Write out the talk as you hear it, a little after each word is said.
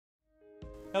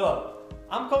Hello,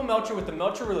 I'm Cole Melcher with the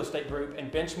Melcher Real Estate Group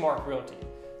and Benchmark Realty.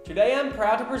 Today I'm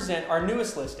proud to present our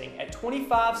newest listing at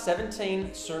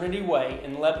 2517 Serenity Way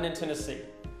in Lebanon, Tennessee.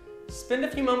 Spend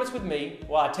a few moments with me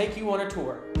while I take you on a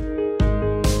tour.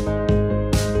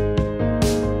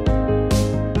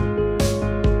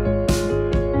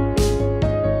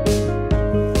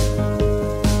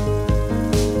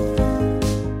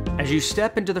 As you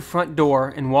step into the front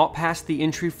door and walk past the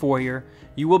entry foyer,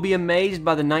 you will be amazed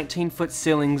by the 19-foot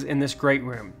ceilings in this great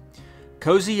room.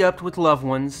 Cozy up with loved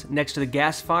ones next to the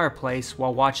gas fireplace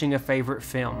while watching a favorite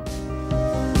film.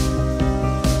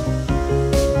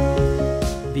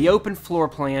 The open floor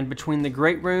plan between the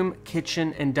great room,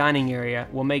 kitchen, and dining area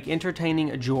will make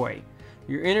entertaining a joy.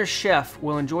 Your inner chef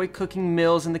will enjoy cooking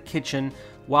meals in the kitchen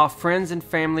while friends and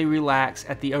family relax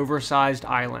at the oversized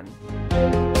island.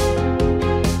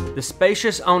 The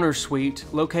spacious owner's suite,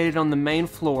 located on the main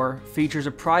floor, features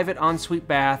a private ensuite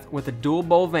bath with a dual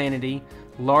bowl vanity,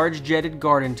 large jetted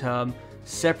garden tub,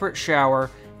 separate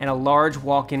shower, and a large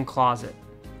walk-in closet.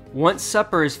 Once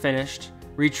supper is finished,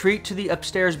 retreat to the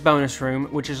upstairs bonus room,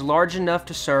 which is large enough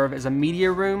to serve as a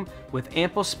media room with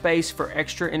ample space for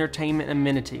extra entertainment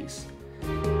amenities.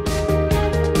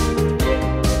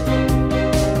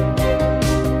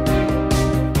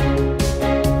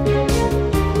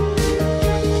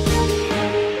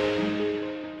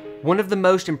 One of the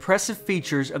most impressive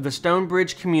features of the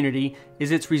Stonebridge community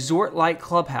is its resort-like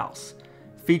clubhouse,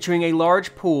 featuring a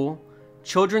large pool,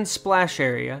 children's splash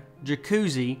area,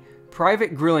 jacuzzi,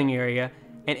 private grilling area,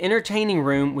 an entertaining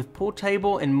room with pool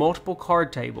table and multiple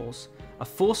card tables, a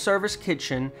full-service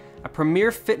kitchen, a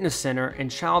premier fitness center, and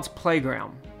child's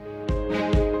playground.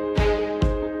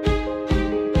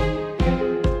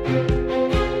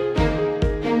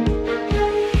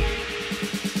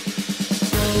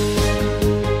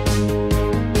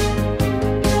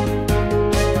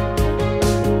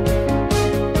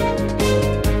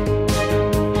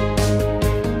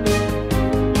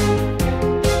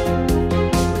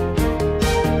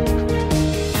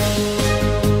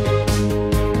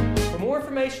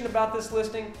 About this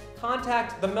listing,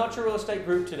 contact the Melcher Real Estate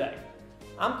Group today.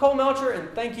 I'm Cole Melcher, and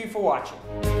thank you for watching.